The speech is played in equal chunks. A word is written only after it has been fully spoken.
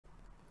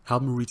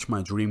Help me reach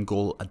my dream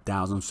goal,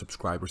 1,000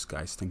 subscribers,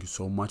 guys. Thank you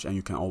so much, and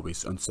you can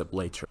always unsub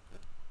later.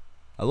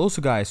 Hello,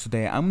 so guys,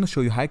 today I'm going to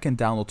show you how you can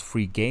download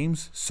free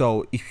games.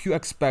 So if you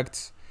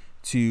expect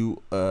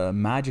to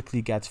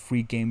magically get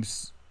free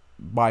games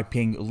by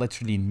paying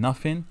literally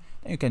nothing,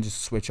 then you can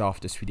just switch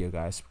off this video,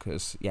 guys,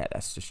 because yeah,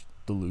 that's just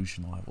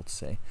delusional, I would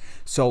say.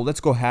 So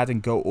let's go ahead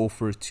and go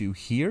over to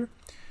here.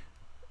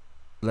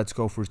 Let's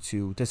go over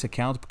to this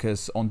account,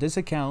 because on this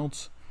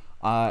account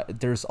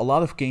there's a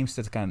lot of games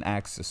that I can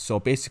access. So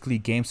basically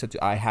games that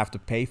I have to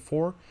pay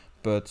for,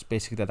 but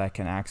basically that I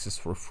can access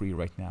for free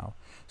right now.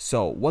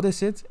 So what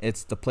is it?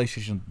 It's the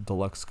PlayStation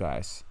Deluxe,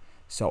 guys.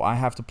 So I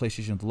have the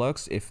PlayStation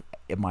Deluxe. If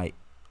my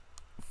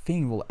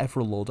thing will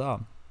ever load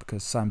up,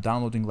 because I'm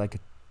downloading like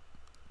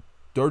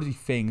 30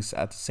 things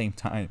at the same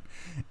time,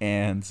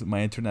 and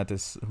my internet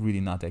is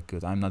really not that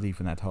good. I'm not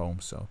even at home.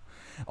 So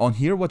on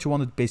here, what you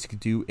want to basically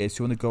do is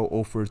you want to go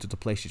over to the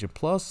PlayStation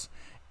Plus,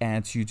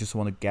 and you just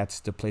want to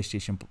get the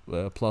PlayStation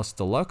Plus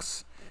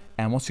Deluxe.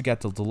 And once you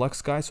get the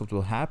Deluxe, guys, what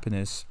will happen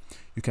is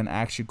you can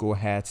actually go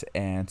ahead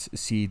and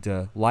see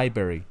the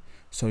library.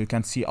 So you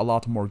can see a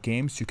lot more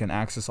games. You can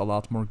access a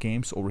lot more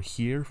games over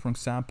here. For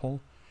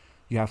example,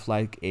 you have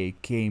like a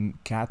game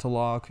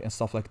catalog and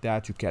stuff like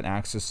that. You can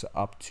access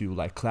up to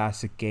like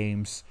classic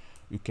games.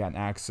 You can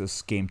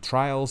access game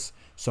trials.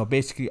 So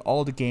basically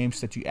all the games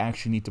that you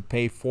actually need to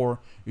pay for,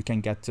 you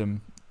can get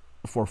them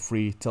for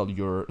free till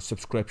your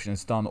subscription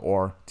is done,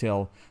 or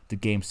till the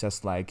game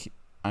says like,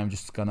 I'm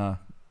just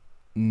gonna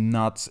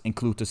not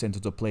include this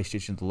into the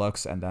PlayStation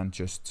Deluxe, and then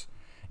just,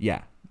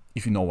 yeah,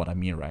 if you know what I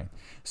mean, right?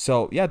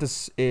 So yeah,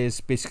 this is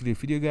basically the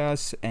video,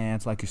 guys.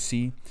 And like you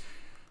see,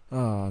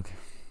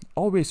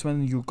 always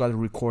when you gotta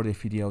record a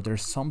video,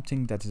 there's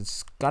something that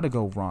is gotta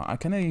go wrong. I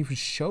cannot even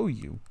show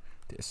you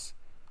this.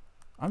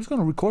 I'm just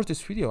gonna record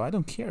this video, I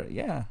don't care.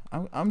 Yeah,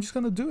 I'm just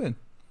gonna do it.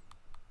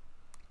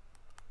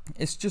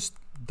 It's just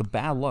the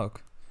bad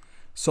luck.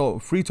 So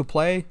free to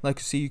play, like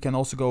you see, you can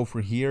also go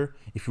over here.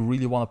 If you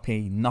really want to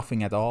pay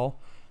nothing at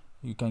all,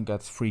 you can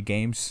get free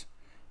games.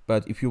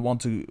 But if you want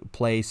to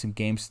play some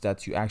games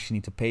that you actually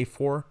need to pay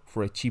for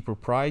a cheaper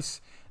price,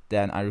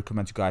 then I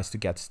recommend you guys to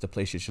get the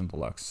PlayStation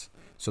Deluxe.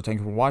 So thank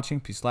you for watching.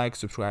 Please like,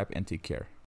 subscribe, and take care.